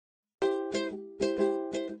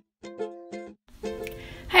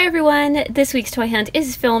everyone, this week's toy hunt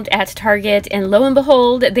is filmed at Target, and lo and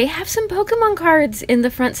behold, they have some Pokemon cards in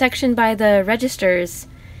the front section by the registers.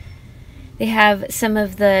 They have some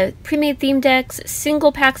of the pre-made theme decks,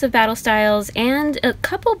 single packs of battle styles, and a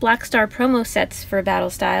couple Black Star promo sets for battle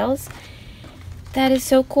styles. That is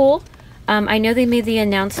so cool. I know they made the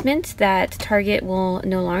announcement that Target will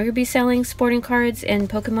no longer be selling sporting cards and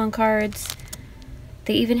Pokemon cards.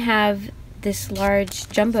 They even have this large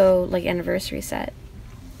jumbo anniversary set.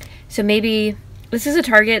 So maybe this is a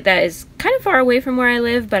Target that is kind of far away from where I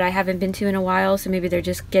live, but I haven't been to in a while, so maybe they're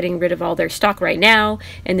just getting rid of all their stock right now,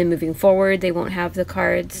 and then moving forward they won't have the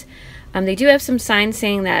cards. They do have some signs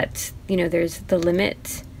saying that, you know, there's the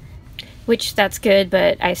limit, which that's good,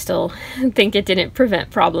 but I still think it didn't prevent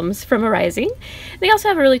problems from arising. They also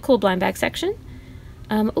have a really cool blind bag section.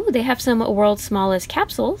 Oh, they have some world's smallest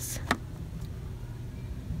capsules,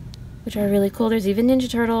 which are really cool. There's even Ninja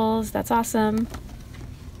Turtles. That's awesome.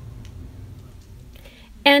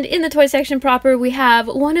 And in the toy section proper, we have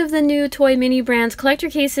one of the new Toy Mini Brands collector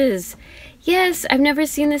cases. Yes, I've never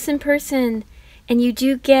seen this in person. And you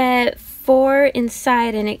do get 4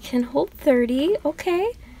 inside, and it can hold 30.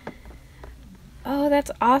 Okay. Oh,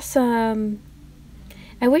 that's awesome.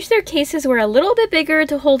 I wish their cases were a little bit bigger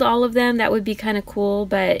to hold all of them. That would be kind of cool,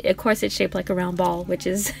 but of course it's shaped like a round ball, which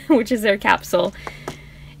is their capsule.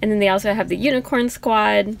 And then they also have the Unicorn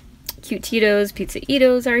Squad. Cute Tito's, Pizza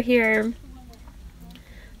Itos are here.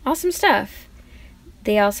 Awesome stuff.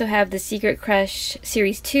 They also have the Secret Crush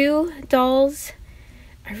Series 2 dolls.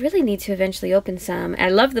 I really need to eventually open some. I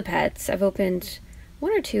love the pets. I've opened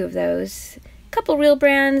 1 or 2 of those. A couple real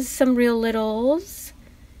brands, some real littles.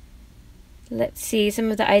 Let's see, some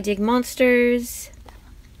of the I Dig Monsters.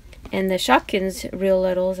 And the Shopkins real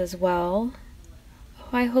littles as well.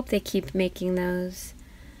 Oh, I hope they keep making those.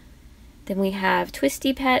 Then we have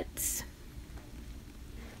Twisty Pets,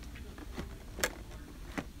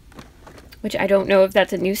 which I don't know if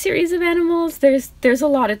that's a new series of animals. There's a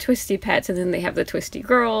lot of Twisty Pets, and then they have the Twisty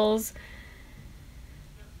Girls.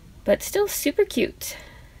 But still super cute.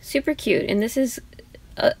 Super cute. And this is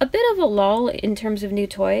a bit of a lull in terms of new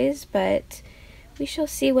toys, but we shall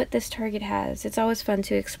see what this Target has. It's always fun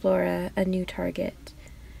to explore a new Target.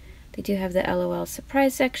 They do have the LOL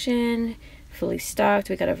surprise section, fully stocked.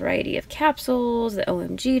 We got a variety of capsules, the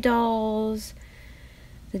OMG dolls,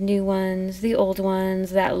 the new ones, the old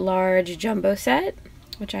ones, that large jumbo set,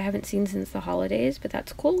 which I haven't seen since the holidays, but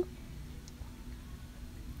that's cool.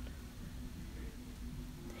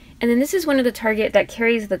 And then this is one of the Target that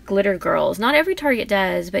carries the glitter girls. Not every Target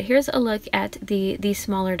does, but here's a look at these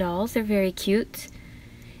smaller dolls. They're very cute.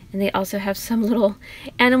 And they also have some little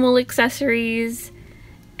animal accessories,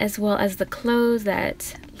 as well as the clothes.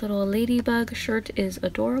 That little ladybug shirt is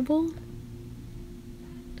adorable.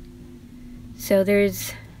 So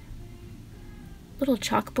there's little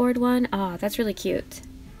chalkboard one. Ah, that's really cute.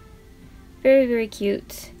 Very, very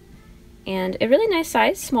cute. And a really nice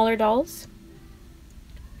size, smaller dolls.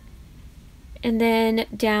 And then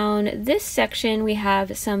down this section we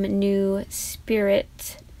have some new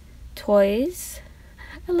Spirit toys.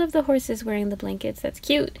 I love the horses wearing the blankets. That's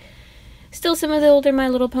cute. Still some of the older My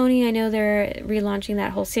Little Pony. I know they're relaunching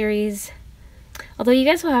that whole series. Although you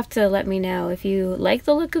guys will have to let me know if you like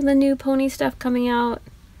the look of the new pony stuff coming out.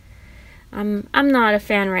 I'm not a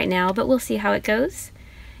fan right now, but we'll see how it goes.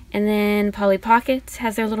 And then Polly Pockets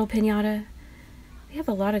has their little piñata. They have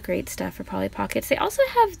a lot of great stuff for Polly Pockets. They also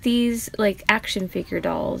have these action figure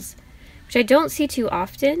dolls, which I don't see too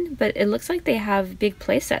often, but it looks like they have big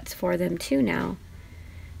play sets for them too now.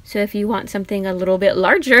 So if you want something a little bit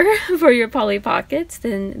larger for your Polly Pockets,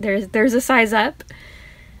 then there's a size up.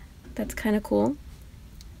 That's kind of cool.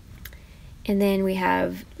 And then we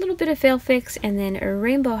have a little bit of Fail Fix, and then a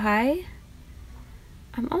Rainbow High.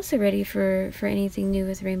 I'm also ready for anything new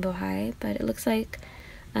with Rainbow High, but it looks like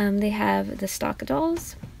they have the stock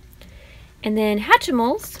dolls. And then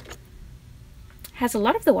Hatchimals has a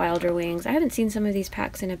lot of the Wilder Wings. I haven't seen some of these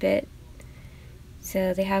packs in a bit.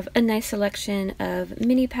 So they have a nice selection of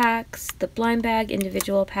mini packs, the blind bag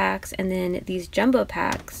individual packs, and then these jumbo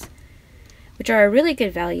packs, which are a really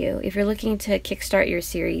good value. If you're looking to kickstart your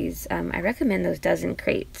series, I recommend those dozen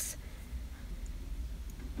crates.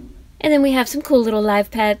 And then we have some cool little live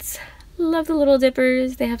pets. Love the little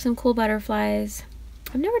dippers. They have some cool butterflies.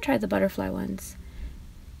 I've never tried the butterfly ones.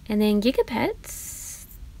 And then Gigapets.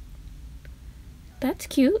 That's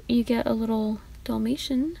cute. You get a little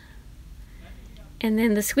Dalmatian. And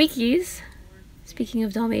then the Squeakies. Speaking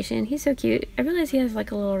of Dalmatian, he's so cute. I realize he has a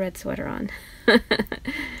little red sweater on.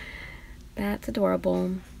 That's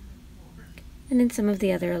adorable. And then some of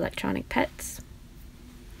the other electronic pets.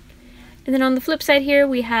 And then on the flip side here,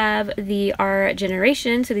 we have the Our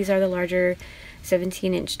Generation. So these are the larger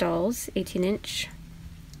 17-inch dolls, 18-inch.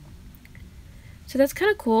 So that's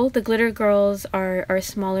kind of cool. The glitter girls are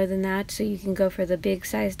smaller than that, so you can go for the big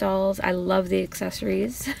size dolls. I love the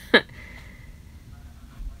accessories.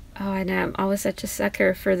 Oh, and I'm always such a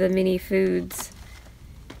sucker for the mini foods.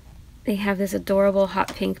 They have this adorable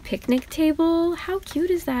hot pink picnic table. How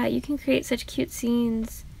cute is that? You can create such cute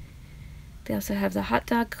scenes. They also have the hot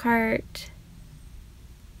dog cart.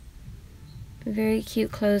 Very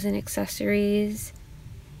cute clothes and accessories.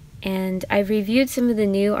 And I've reviewed some of the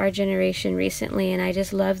new Our Generation recently, and I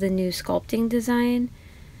just love the new sculpting design.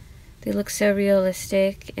 They look so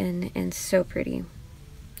realistic and so pretty.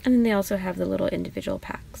 And then they also have the little individual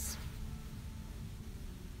packs.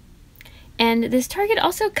 And this Target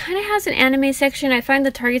also kind of has an anime section. I find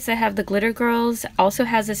the Targets that have the glitter girls also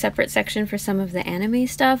has a separate section for some of the anime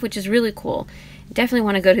stuff, which is really cool. Definitely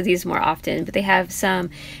want to go to these more often. But they have some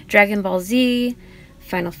Dragon Ball Z,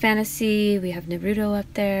 Final Fantasy, we have Naruto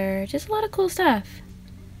up there, just a lot of cool stuff.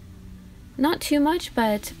 Not too much,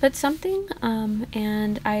 but something,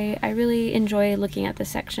 and I really enjoy looking at this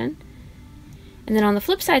section. And then on the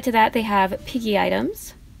flip side to that, they have piggy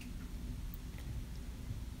items,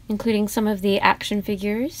 including some of the action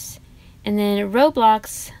figures. And then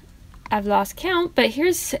Roblox, I've lost count, but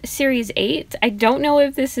here's Series 8. I don't know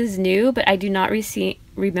if this is new, but I do not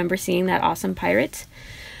remember seeing that awesome pirate.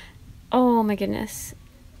 Oh my goodness.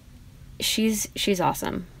 She's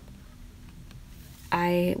awesome.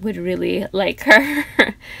 I would really like her.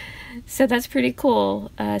 So that's pretty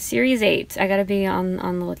cool. Series 8. I gotta be on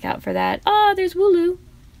the lookout for that. Oh, there's Wooloo.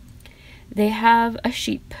 They have a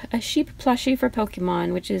sheep plushie for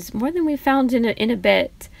Pokemon, which is more than we found in a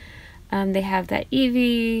bit. They have that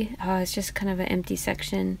Eevee. Oh, it's just kind of an empty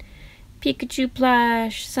section. Pikachu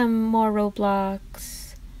plush, some more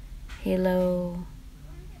Roblox, Halo,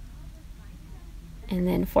 and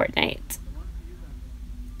then Fortnite.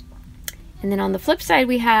 And then on the flip side,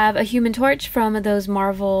 we have a Human Torch from those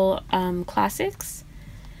Marvel classics.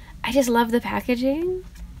 I just love the packaging.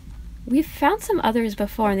 We've found some others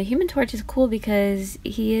before, and the Human Torch is cool because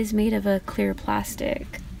he is made of a clear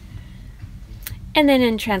plastic. And then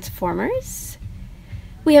in Transformers,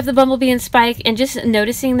 we have the Bumblebee and Spike, and just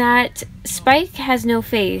noticing that Spike has no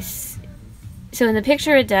face. So in the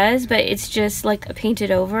picture it does, but it's just like painted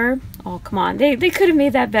over. Oh, come on. They could have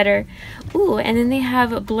made that better. Ooh, and then they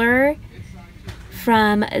have Blur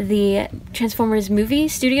from the Transformers movie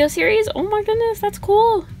studio series. Oh my goodness, that's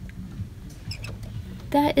cool.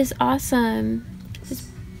 That is awesome. This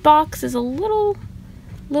box is a little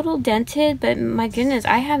dented, but my goodness,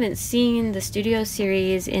 I haven't seen the studio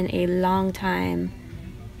series in a long time,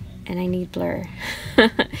 and I need Blur. They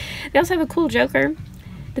also have a cool Joker.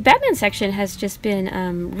 The Batman section has just been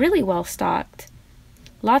really well stocked.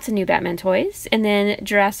 Lots of new Batman toys. And then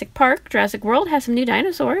Jurassic World has some new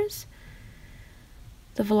dinosaurs.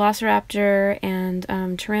 The Velociraptor and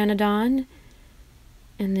Pteranodon.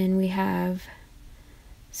 And then we have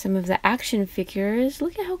some of the action figures.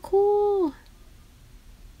 Look at how cool.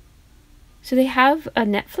 So they have a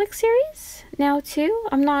Netflix series now too?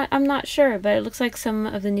 I'm not sure, but it looks like some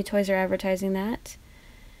of the new toys are advertising that.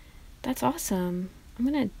 That's awesome. I'm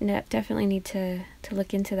gonna definitely need to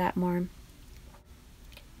look into that more.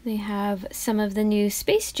 They have some of the new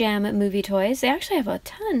Space Jam movie toys. They actually have a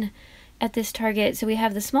ton at this Target. So we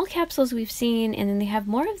have the small capsules we've seen, and then they have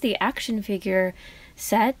more of the action figure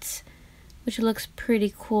sets, which looks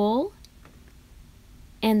pretty cool.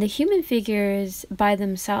 And the human figures by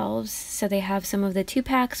themselves. So they have some of the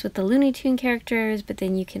 2-packs with the Looney Tune characters, but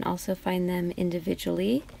then you can also find them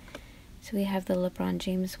individually. So we have the LeBron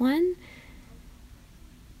James one.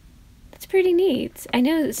 It's pretty neat. I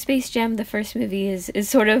know that Space Jam, the first movie, is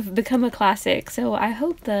sort of become a classic, so I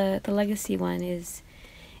hope the Legacy one is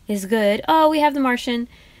good. Oh, we have the Martian,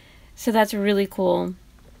 so that's really cool.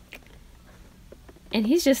 And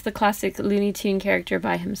he's just the classic Looney Tune character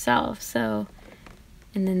by himself, so...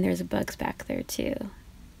 And then there's a Bugs back there, too.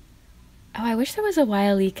 Oh, I wish there was a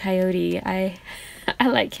Wile E. Coyote. I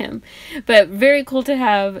like him. But very cool to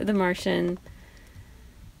have the Martian.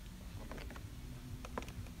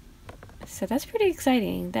 So that's pretty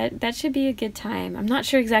exciting. That should be a good time. I'm not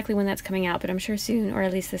sure exactly when that's coming out, but I'm sure soon, or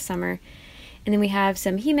at least this summer. And then we have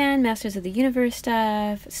some He-Man, Masters of the Universe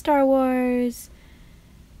stuff, Star Wars.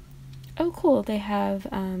 Oh, cool. They have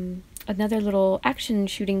another little action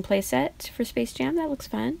shooting playset for Space Jam. That looks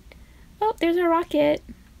fun. Oh, there's our rocket.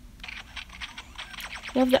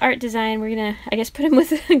 Love the art design. We're gonna, I guess, put him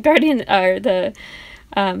with Guardian, or the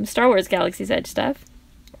Star Wars Galaxy's Edge stuff.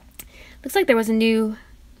 Looks like there was a new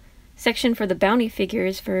section for the bounty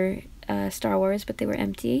figures for Star Wars, but they were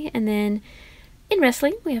empty. And then in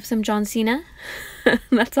wrestling, we have some John Cena.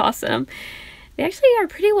 That's awesome. They actually are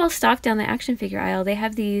pretty well stocked down the action figure aisle. They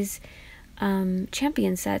have these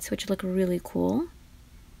champion sets, which look really cool.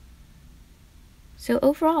 So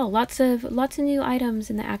overall, lots of new items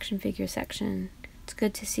in the action figure section. It's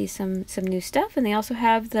good to see some new stuff. And they also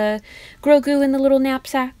have the Grogu in the little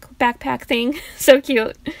knapsack backpack thing. So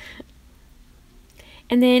cute.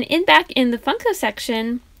 And then back in the Funko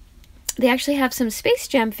section, they actually have some Space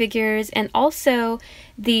Jam figures and also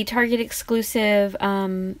the Target exclusive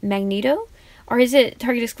Magneto. Or is it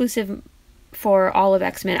Target exclusive for all of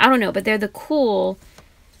X-Men? I don't know, but they're the cool,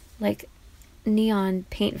 like, neon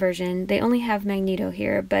paint version. They only have Magneto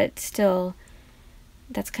here, but still,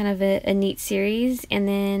 that's kind of a neat series. And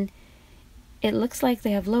then it looks like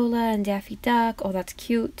they have Lola and Daffy Duck. Oh, that's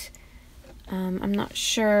cute. I'm not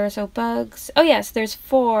sure. So Bugs. Oh yes, there's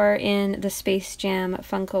 4 in the Space Jam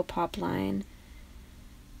Funko Pop line.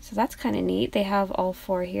 So that's kind of neat. They have all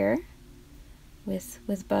 4 here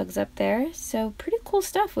with Bugs up there. So pretty cool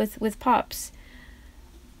stuff with Pops.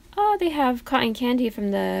 Oh, they have Cotton Candy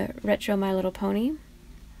from the retro My Little Pony.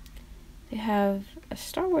 They have a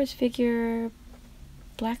Star Wars figure,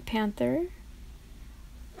 Black Panther.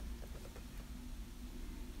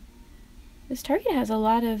 This Target has a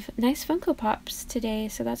lot of nice Funko Pops today,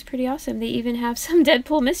 so that's pretty awesome. They even have some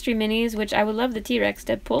Deadpool mystery minis, which I would love the T-Rex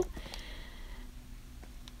Deadpool.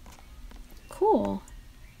 Cool.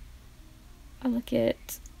 Oh, look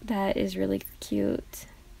at that, is really cute.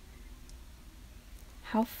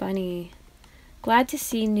 How funny. Glad to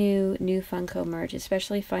see new Funko merch,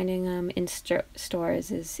 especially finding them in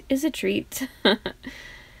stores is a treat.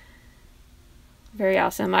 Very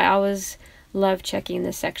awesome. I always love checking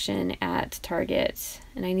this section at Target,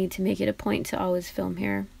 and I need to make it a point to always film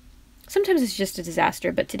here. Sometimes it's just a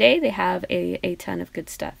disaster, but today they have a ton of good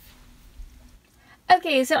stuff.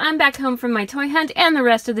 Okay, so I'm back home from my toy hunt, and the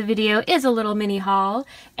rest of the video is a little mini haul,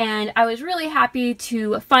 and I was really happy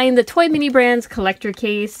to find the Toy Mini Brands collector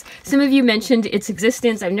case. Some of you mentioned its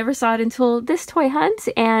existence. I've never saw it until this toy hunt,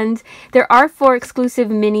 and there are 4 exclusive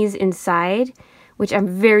minis inside, which I'm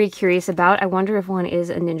very curious about. I wonder if one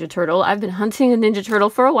is a Ninja Turtle. I've been hunting a Ninja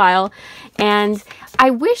Turtle for a while, and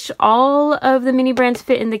I wish all of the mini brands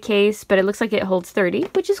fit in the case, but it looks like it holds 30,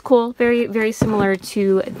 which is cool. Very, very similar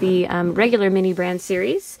to the regular mini brand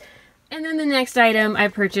series. And then the next item I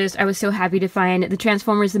purchased, I was so happy to find the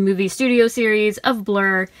Transformers the Movie Studio series of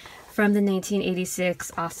Blur from the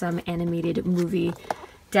 1986 awesome animated movie.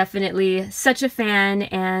 Definitely such a fan,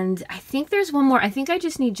 and I think there's one more. I think I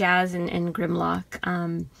just need Jazz and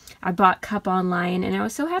Grimlock. I bought Cup online, and I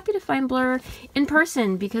was so happy to find Blur in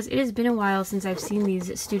person because it has been a while since I've seen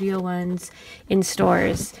these studio ones in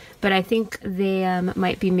stores. But I think they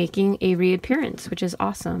might be making a reappearance, which is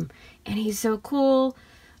awesome. And he's so cool.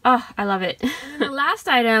 Oh, I love it. The last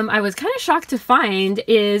item I was kind of shocked to find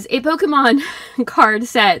is a Pokemon card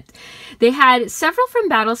set. They had several from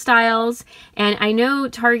Battle Styles, and I know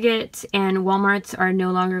Target and Walmart are no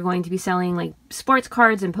longer going to be selling like sports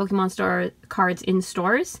cards and Pokemon store cards in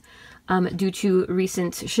stores due to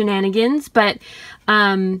recent shenanigans, but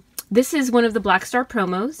this is one of the Black Star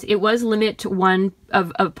promos. It was limit one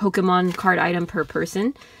of a Pokemon card item per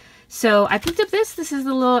person. So I picked up this. This is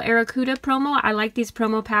the little Aracuda promo. I like these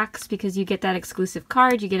promo packs because you get that exclusive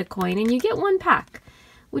card, you get a coin, and you get 1 pack,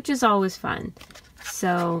 which is always fun.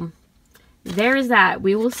 So there is that.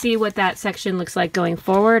 We will see what that section looks like going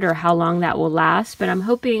forward or how long that will last. But I'm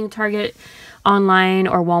hoping Target online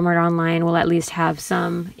or Walmart online will at least have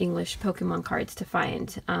some English Pokemon cards to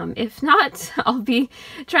find. If not, I'll be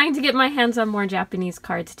trying to get my hands on more Japanese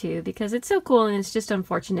cards too, because it's so cool and it's just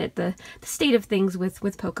unfortunate the state of things with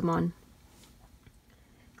Pokemon.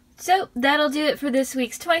 So that'll do it for this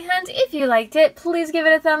week's toy hunt. If you liked it, please give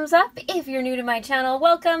it a thumbs up. If you're new to my channel,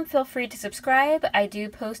 welcome. Feel free to subscribe. I do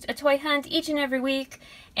post a toy hunt each and every week.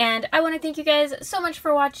 And I want to thank you guys so much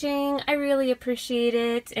for watching. I really appreciate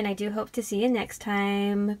it. And I do hope to see you next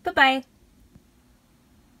time. Bye-bye.